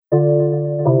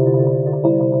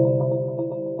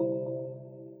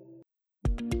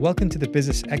Welcome to the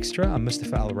Business Extra. I'm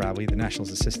Mustafa Al Rawi, the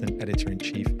National's Assistant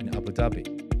Editor-in-Chief in Abu Dhabi.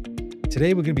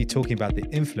 Today, we're going to be talking about the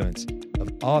influence of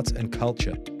art and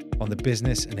culture on the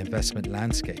business and investment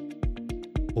landscape.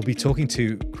 We'll be talking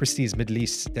to Christie's Middle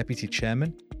East's Deputy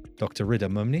Chairman, Dr. Rida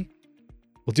Mumni.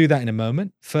 We'll do that in a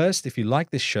moment. First, if you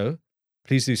like this show,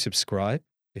 please do subscribe.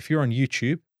 If you're on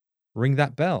YouTube, ring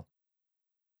that bell.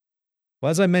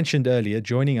 Well, as I mentioned earlier,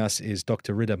 joining us is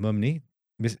Dr. Rida Mumni,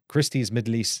 Christie's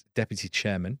Middle East Deputy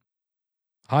Chairman.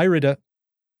 Hi, Rida.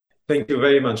 Thank you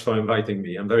very much for inviting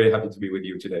me. I'm very happy to be with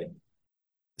you today.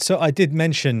 So I did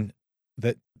mention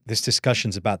that this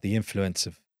discussion's about the influence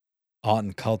of art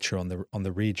and culture on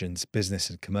the region's business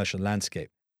and commercial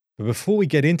landscape. But before we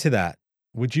get into that,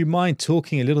 would you mind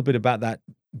talking a little bit about that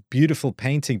beautiful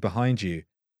painting behind you?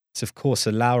 It's, of course,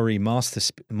 a Lowry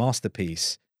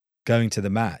masterpiece, Going to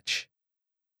the Match.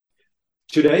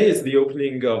 Today is the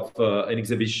opening of an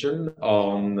exhibition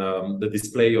on the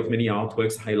display of many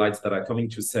artworks, highlights that are coming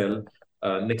to sell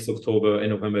next October and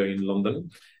November in London.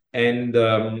 And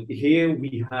here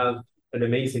we have an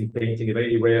amazing painting, a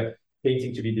very rare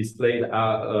painting to be displayed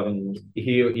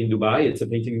here in Dubai. It's a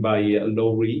painting by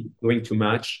Lowry, Going to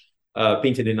Match,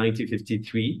 painted in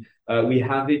 1953. We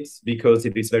have it because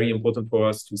it is very important for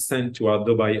us to send to our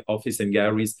Dubai office and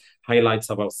galleries highlights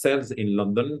of ourselves in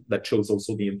London. That shows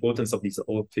also the importance of this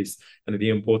office and the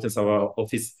importance of our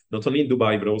office, not only in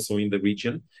Dubai, but also in the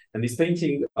region. And this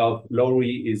painting of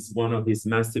Lowry is one of his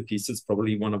masterpieces,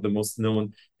 probably one of the most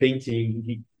known painting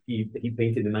he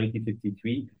painted in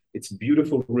 1953. It's a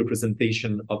beautiful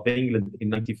representation of England in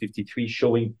 1953,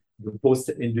 showing the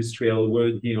post-industrial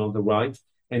world here on the right,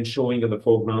 and showing in the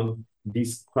foreground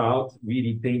this crowd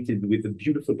really painted with a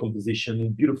beautiful composition,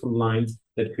 beautiful lines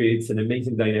that creates an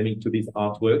amazing dynamic to this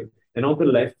artwork. And on the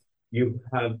left, you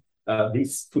have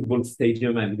this football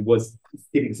stadium, and it was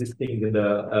still existing in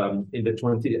the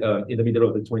middle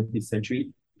of the 20th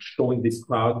century, showing this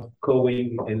crowd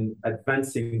going and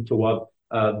advancing toward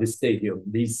the stadium.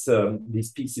 This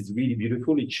piece is really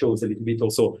beautiful. It shows a little bit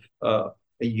also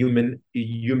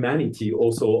humanity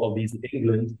also of this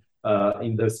England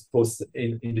in this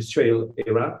post-industrial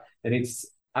era, and it's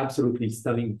absolutely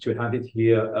stunning to have it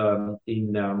here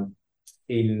in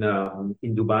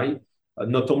Dubai.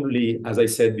 Not only, as I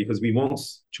said, because we want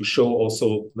to show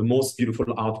also the most beautiful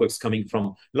artworks coming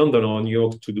from London or New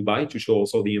York to Dubai, to show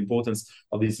also the importance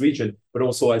of this region, but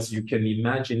also, as you can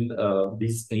imagine,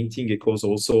 this painting echoes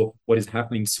also what is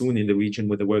happening soon in the region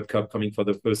with the World Cup coming for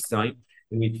the first time.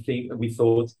 And we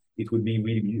thought it would be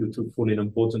really beautiful and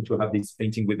important to have this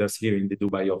painting with us here in the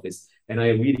Dubai office. And I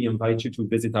really invite you to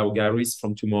visit our galleries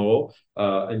from tomorrow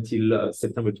until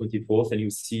September 24th, and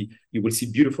you will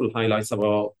see beautiful highlights of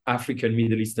our African,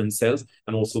 Middle Eastern sales,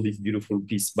 and also this beautiful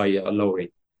piece by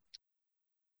Lowry.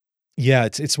 Yeah,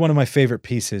 it's one of my favorite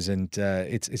pieces, and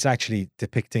it's actually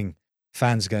depicting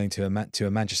fans going to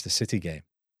a Manchester City game.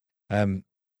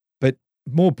 But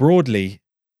more broadly,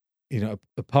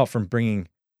 apart from bringing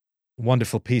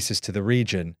wonderful pieces to the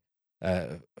region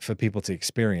for people to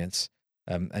experience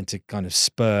and to kind of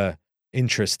spur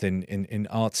interest in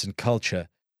arts and culture,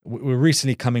 we're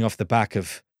recently coming off the back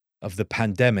of the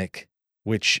pandemic,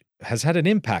 which has had an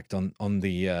impact on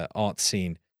the art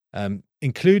scene,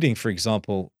 including, for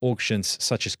example, auctions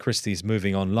such as Christie's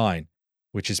moving online,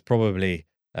 which is probably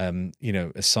a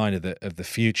sign of the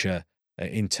future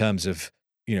in terms of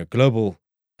global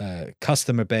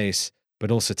customer base,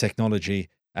 but also technology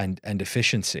and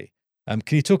efficiency.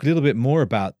 Can you talk a little bit more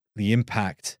about the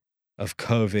impact of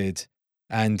COVID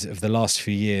and of the last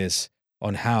few years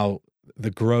on how the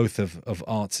growth of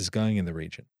arts is going in the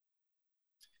region?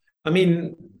 I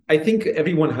mean, I think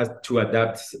everyone has to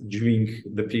adapt during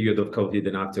the period of COVID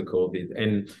and after COVID.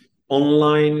 And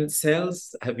online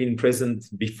sales have been present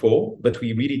before, but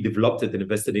we really developed it and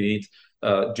invested in it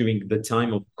during the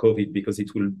time of COVID, because it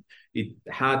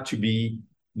had to be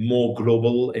more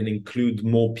global and include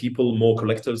more people, more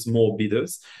collectors, more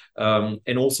bidders.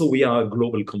 And also, we are a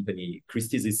global company.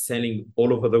 Christie's is selling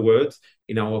all over the world,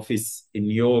 in our office in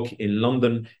New York, in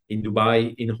London, in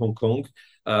Dubai, in Hong Kong.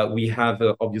 We have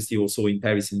obviously also in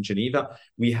Paris and Geneva.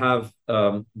 We have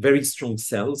very strong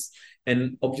sales.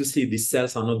 And obviously, these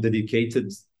sales are not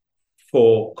dedicated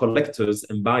for collectors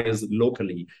and buyers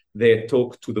locally. They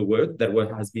talk to the world. That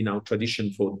has been our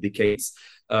tradition for decades.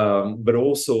 But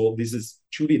also, this is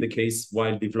truly the case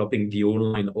while developing the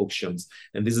online auctions.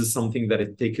 And this is something that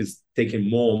has taken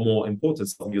more and more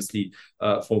importance, obviously,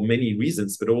 for many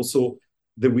reasons, but also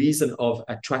the reason of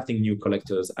attracting new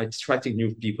collectors, attracting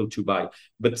new people to buy.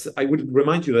 But I would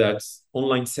remind you that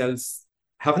online sales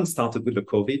haven't started with the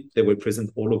COVID. They were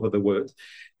present all over the world,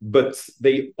 but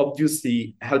they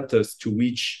obviously helped us to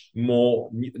reach more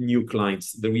new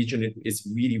clients. The region is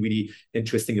really, really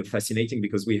interesting and fascinating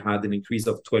because we had an increase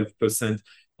of 12%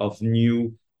 of new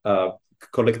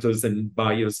collectors and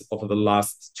buyers over the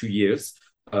last 2 years.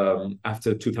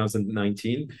 After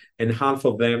 2019, and half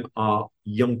of them are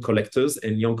young collectors,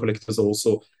 and young collectors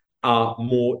also are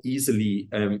more easily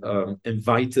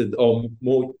invited, or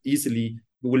more easily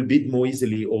will bid more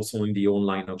easily also in the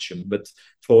online auction. But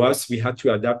for us, we had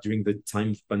to adapt during the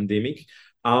time of pandemic.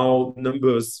 Our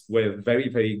numbers were very,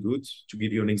 very good. To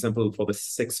give you an example, for the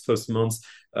 6 first months,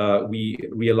 we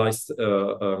realized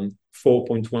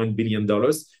 $4.1 billion,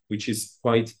 which is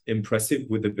quite impressive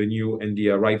with the venue and the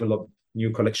arrival of new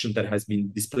collection that has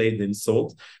been displayed and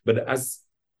sold. But as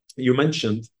you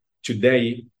mentioned,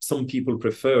 today, some people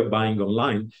prefer buying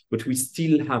online, but we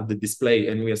still have the display,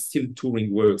 and we are still touring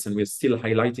works, and we're still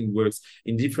highlighting works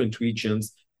in different regions,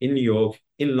 in New York,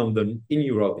 in London, in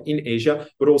Europe, in Asia,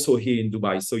 but also here in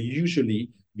Dubai. So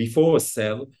usually before a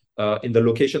sale, in the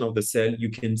location of the sale,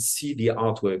 you can see the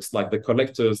artworks, like the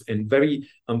collectors and very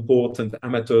important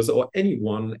amateurs, or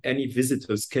anyone, any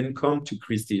visitors can come to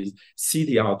Christie's, see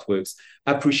the artworks,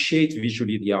 appreciate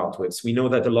visually the artworks. We know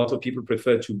that a lot of people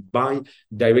prefer to buy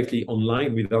directly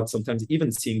online without sometimes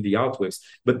even seeing the artworks,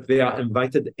 but they are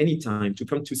invited anytime to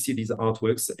come to see these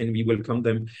artworks, and we welcome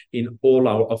them in all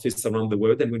our offices around the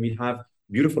world. And when we have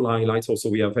beautiful highlights, also,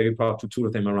 we are very proud to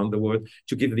tour them around the world,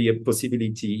 to give the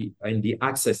possibility and the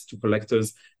access to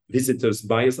collectors, visitors,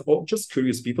 buyers, or just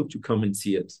curious people to come and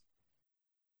see it.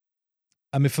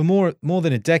 I mean, for more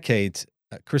than a decade,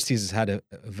 Christie's has had a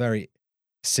very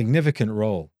significant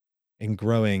role in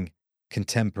growing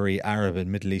contemporary Arab and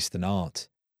Middle Eastern art,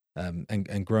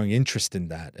 and growing interest in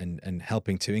that, and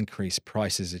helping to increase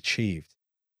prices achieved.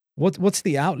 What's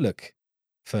the outlook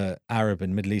for Arab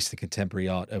and Middle Eastern contemporary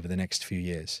art over the next few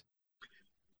years?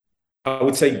 I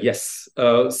would say yes.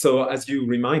 So as you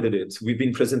reminded it, we've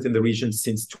been present in the region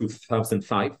since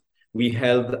 2005. We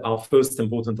held our first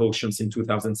important auctions in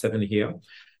 2007 here.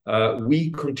 We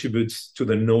contribute to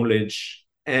the knowledge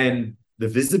and the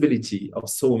visibility of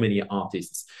so many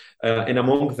artists. And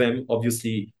among them,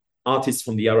 obviously, artists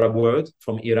from the Arab world,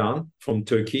 from Iran, from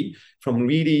Turkey, from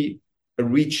really a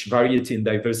rich variety and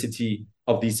diversity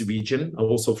of this region,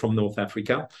 also from North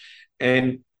Africa.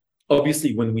 And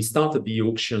obviously, when we started the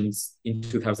auctions in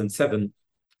 2007,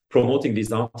 promoting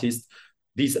these artists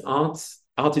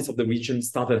of the region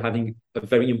started having a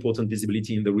very important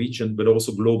visibility in the region, but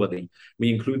also globally. We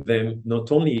include them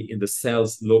not only in the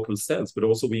sales, local sales, but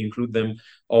also we include them,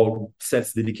 or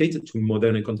sales dedicated to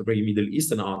modern and contemporary Middle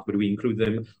Eastern art, but we include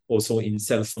them also in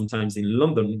sales sometimes in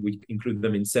London. We include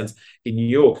them in sales in New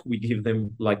York. We give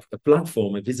them like a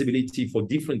platform, a visibility for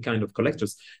different kind of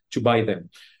collectors to buy them.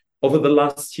 Over the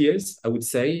last years, I would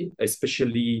say,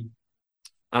 especially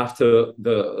after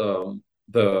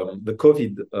the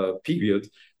COVID period,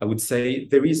 I would say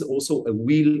there is also a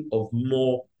will of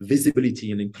more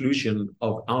visibility and inclusion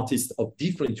of artists of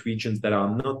different regions that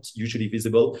are not usually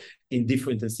visible in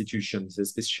different institutions,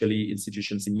 especially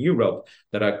institutions in Europe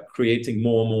that are creating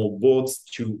more and more boards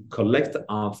to collect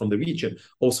art from the region,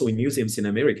 also in museums in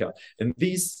America. And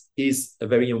this is a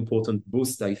very important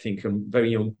boost, I think, and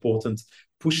very important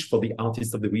push for the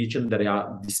artists of the region that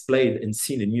are displayed and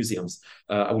seen in museums.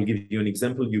 I will give you an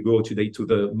example. You go today to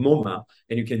the MoMA,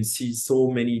 and you can see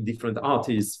so many different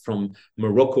artists from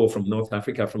Morocco, from North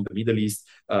Africa, from the Middle East.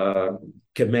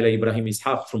 Kermela Ibrahim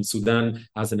Ishaq from Sudan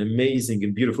has an amazing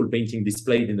and beautiful painting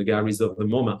displayed in the galleries of the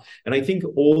MoMA. And I think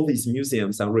all these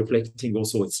museums are reflecting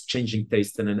also its changing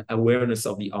taste and an awareness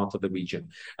of the art of the region.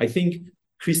 I think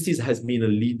Christie's has been a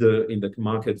leader in the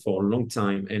market for a long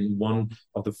time, and one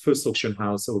of the first auction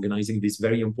house organizing these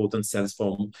very important sales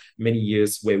for many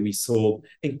years, where we saw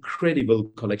incredible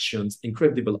collections,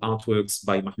 incredible artworks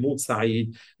by Mahmoud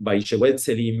Saeed, by Jawed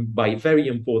Selim, by very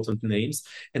important names.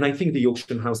 And I think the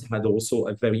auction house had also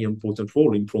a very important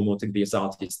role in promoting these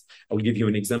artists. I will give you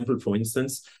an example. For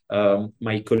instance,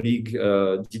 my colleague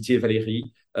Didier Valéry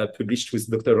published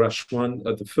with Dr. Rashwan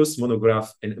the first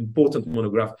monograph, an important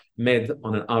monograph made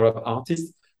on an Arab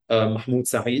artist, Mahmoud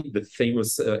Saeed, the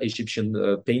famous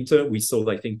Egyptian painter. We sold,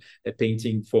 I think, a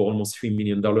painting for almost $3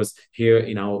 million here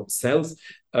in our sales.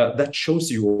 That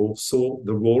shows you also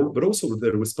the role, but also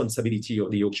the responsibility of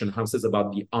the auction houses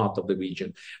about the art of the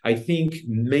region. I think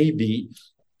maybe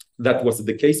that was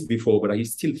the case before, but I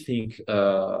still think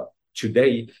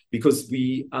today, because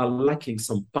we are lacking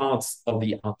some parts of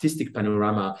the artistic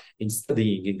panorama in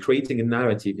studying, in creating a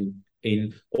narrative,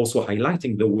 in also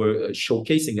highlighting the work,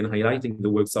 showcasing and highlighting the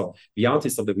works of the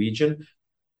artists of the region.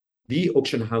 the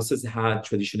auction houses had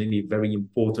traditionally a very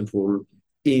important role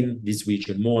in this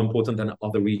region, more important than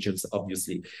other regions,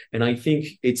 obviously. And I think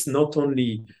it's not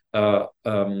only a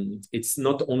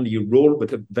role,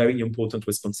 but a very important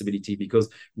responsibility, because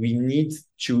we need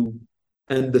to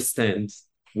understand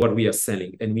what we are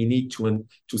selling, and we need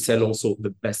to sell also the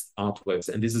best artworks.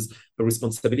 And this is a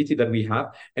responsibility that we have.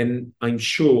 And I'm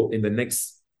sure in the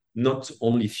next, not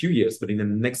only few years, but in the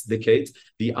next decade,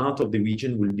 the art of the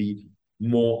region will be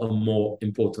more and more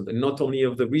important. And not only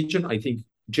of the region, I think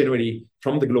generally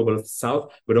from the global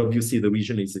south, but obviously the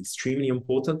region is extremely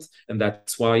important. And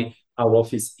that's why our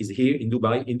office is here in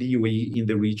Dubai, in the UAE, in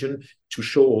the region, to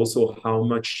show also how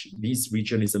much this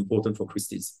region is important for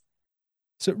Christie's.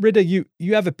 So Rida,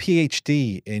 you have a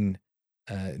PhD in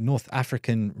North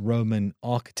African Roman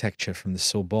architecture from the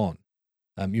Sorbonne.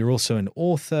 You're also an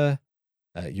author.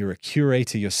 You're a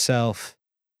curator yourself.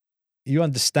 You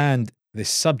understand this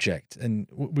subject, and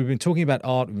we've been talking about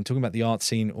art. We've been talking about the art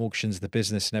scene, auctions, the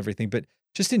business, and everything. But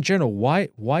just in general,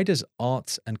 why does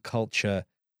arts and culture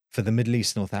for the Middle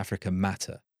East, North Africa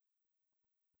matter?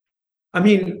 I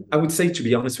mean, I would say, to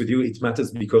be honest with you, it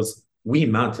matters because we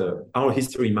matter. Our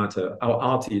history matter. Our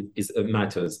art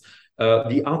matters.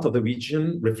 The art of the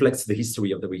region reflects the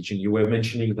history of the region. You were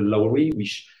mentioning the Lowry,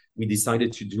 which we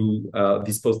decided to do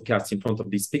this podcast in front of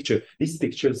this picture. These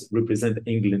pictures represent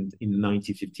England in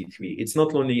 1953. It's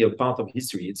not only a part of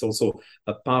history, it's also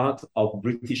a part of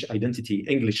British identity,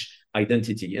 English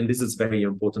identity, and this is very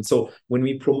important. So when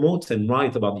we promote and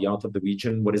write about the art of the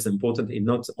region, what is important is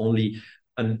not only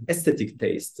an aesthetic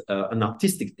taste, an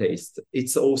artistic taste,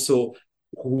 it's also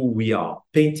who we are.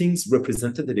 Paintings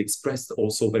represented and expressed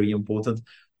also very important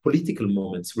political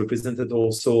moments, represented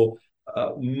also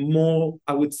more,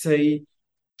 I would say,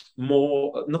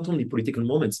 more, not only political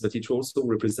moments, but it also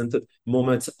represented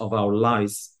moments of our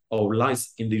lives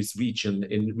in this region,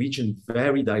 in region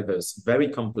very diverse, very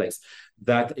complex,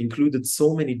 that included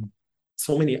so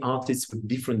many artists with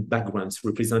different backgrounds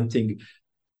representing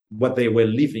what they were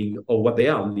living or what they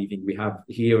are living. We have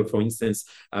here, for instance,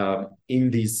 in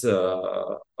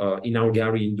our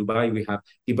gallery in Dubai, we have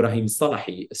Ibrahim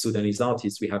Salahi, a Sudanese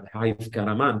artist. We have Haif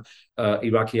Karaman,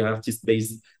 Iraqi artist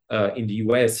based in the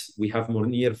US. We have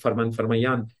Mounir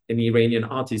Farmayan, an Iranian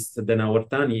artist, Dana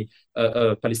Wartani,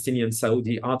 a Palestinian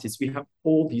Saudi artist. We have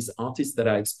all these artists that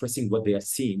are expressing what they are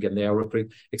seeing, and they are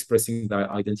expressing their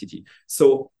identity.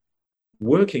 So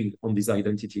working on this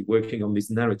identity, working on this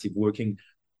narrative, working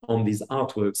on these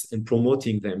artworks and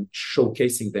promoting them,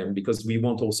 showcasing them, because we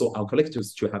want also our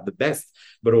collectors to have the best,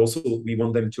 but also we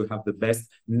want them to have the best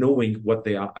knowing what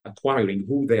they are acquiring,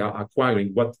 who they are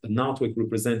acquiring, what an artwork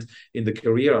represents in the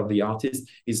career of the artist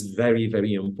is very,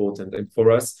 very important. And for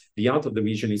us, the art of the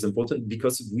region is important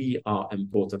because we are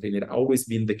important. And it has always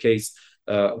been the case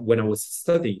when I was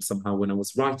studying somehow, when I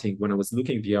was writing, when I was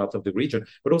looking at the art of the region,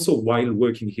 but also while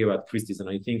working here at Christie's. And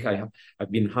I think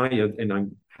I've been hired and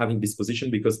I'm having this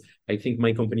position because I think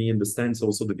my company understands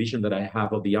also the vision that I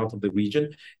have of the art of the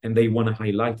region, and they want to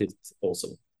highlight it also.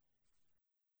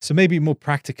 So maybe more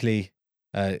practically,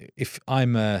 if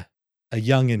I'm a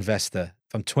young investor,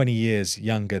 if I'm 20 years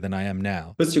younger than I am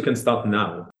now. First, you can start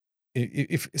now.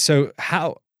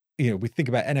 How, we think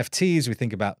about NFTs, we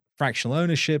think about fractional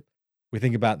ownership, we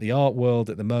think about the art world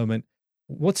at the moment.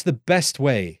 What's the best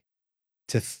way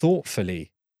to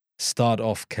thoughtfully start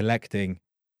off collecting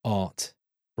art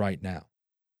right now?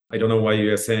 I don't know why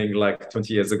you're saying like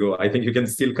 20 years ago. I think you can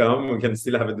still come, we can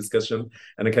still have a discussion,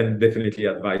 and I can definitely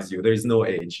advise you. There is no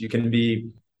age. You can be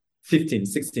 15,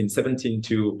 16, 17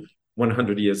 to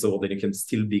 100 years old, and you can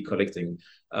still be collecting.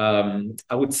 I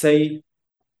would say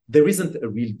there isn't a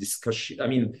real discussion. I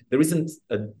mean, there isn't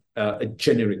a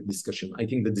generic discussion. I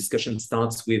think the discussion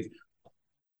starts with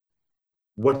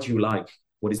what you like,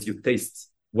 what is your taste,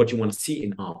 what you want to see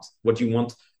in art, what you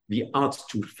want the art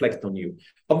to reflect on you.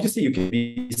 Obviously, you can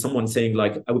be someone saying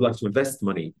like, I would like to invest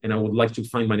money and I would like to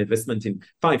find my investment in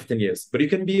 5, 10 years. But you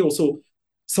can be also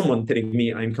someone telling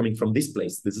me I'm coming from this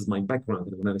place. This is my background.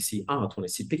 And when I see art, when I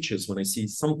see pictures, when I see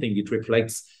something, it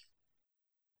reflects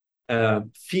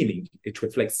feeling, it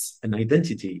reflects an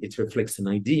identity, it reflects an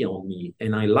idea on me.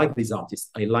 And I like this artist,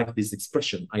 I like this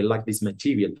expression, I like this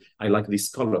material, I like this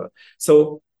color.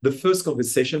 So the first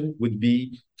conversation would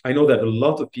be, I know that a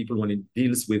lot of people, when it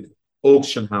deals with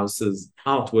auction houses,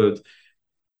 artwork,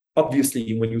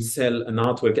 obviously when you sell an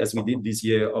artwork, as we did this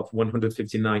year, of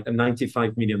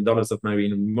 $95 million of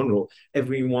Marilyn Monroe,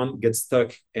 everyone gets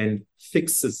stuck and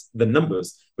fixes the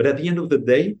numbers. But at the end of the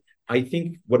day, I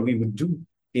think what we would do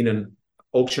in an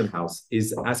auction house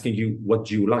is asking you, what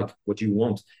do you like, what do you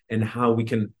want, and how we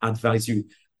can advise you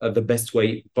the best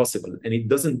way possible. And it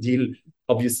doesn't deal,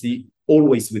 obviously,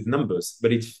 always with numbers,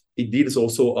 but it deals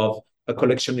also of a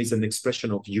collection is an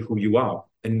expression of you, who you are,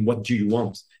 and what do you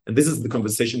want. And this is the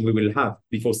conversation we will have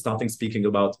before starting speaking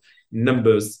about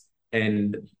numbers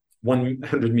and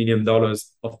 $100 million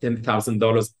of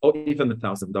 $10,000 or even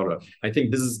 $1,000. I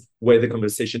think this is where the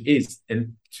conversation is.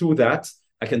 And to that,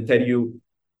 I can tell you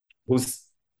who's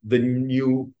the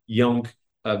new, young,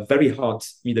 very hot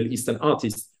Middle Eastern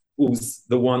artist, who's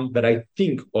the one that I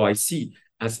think or I see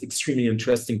as extremely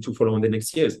interesting to follow in the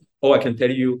next years. Or I can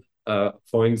tell you,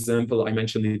 for example, I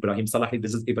mentioned Ibrahim Salahi.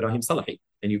 This is Ibrahim Salahi,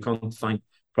 and you can't find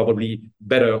probably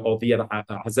better, or Ziad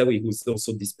Hazawi, who's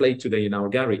also displayed today in our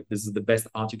gallery. This is the best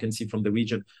art you can see from the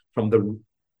region, from the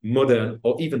modern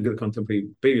or even the contemporary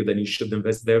period, and you should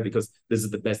invest there because this is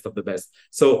the best of the best.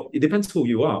 So it depends who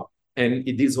you are. And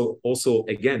it is also,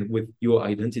 again, with your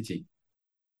identity.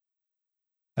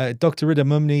 Dr. Rida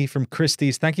Mumni from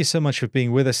Christie's, thank you so much for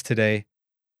being with us today.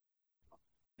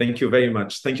 Thank you very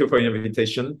much. Thank you for your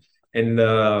invitation. And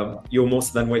you're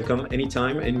most than welcome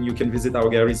anytime. And you can visit our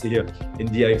galleries here in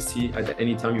DIFC at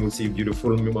any time. You will see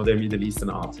beautiful modern Middle Eastern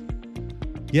art.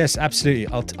 Yes, absolutely.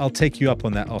 I'll take you up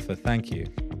on that offer. Thank you.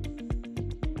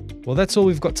 Well, that's all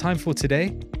we've got time for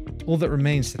today. All that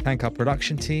remains to thank our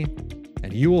production team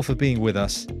and you all for being with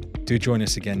us. Do join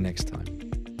us again next time.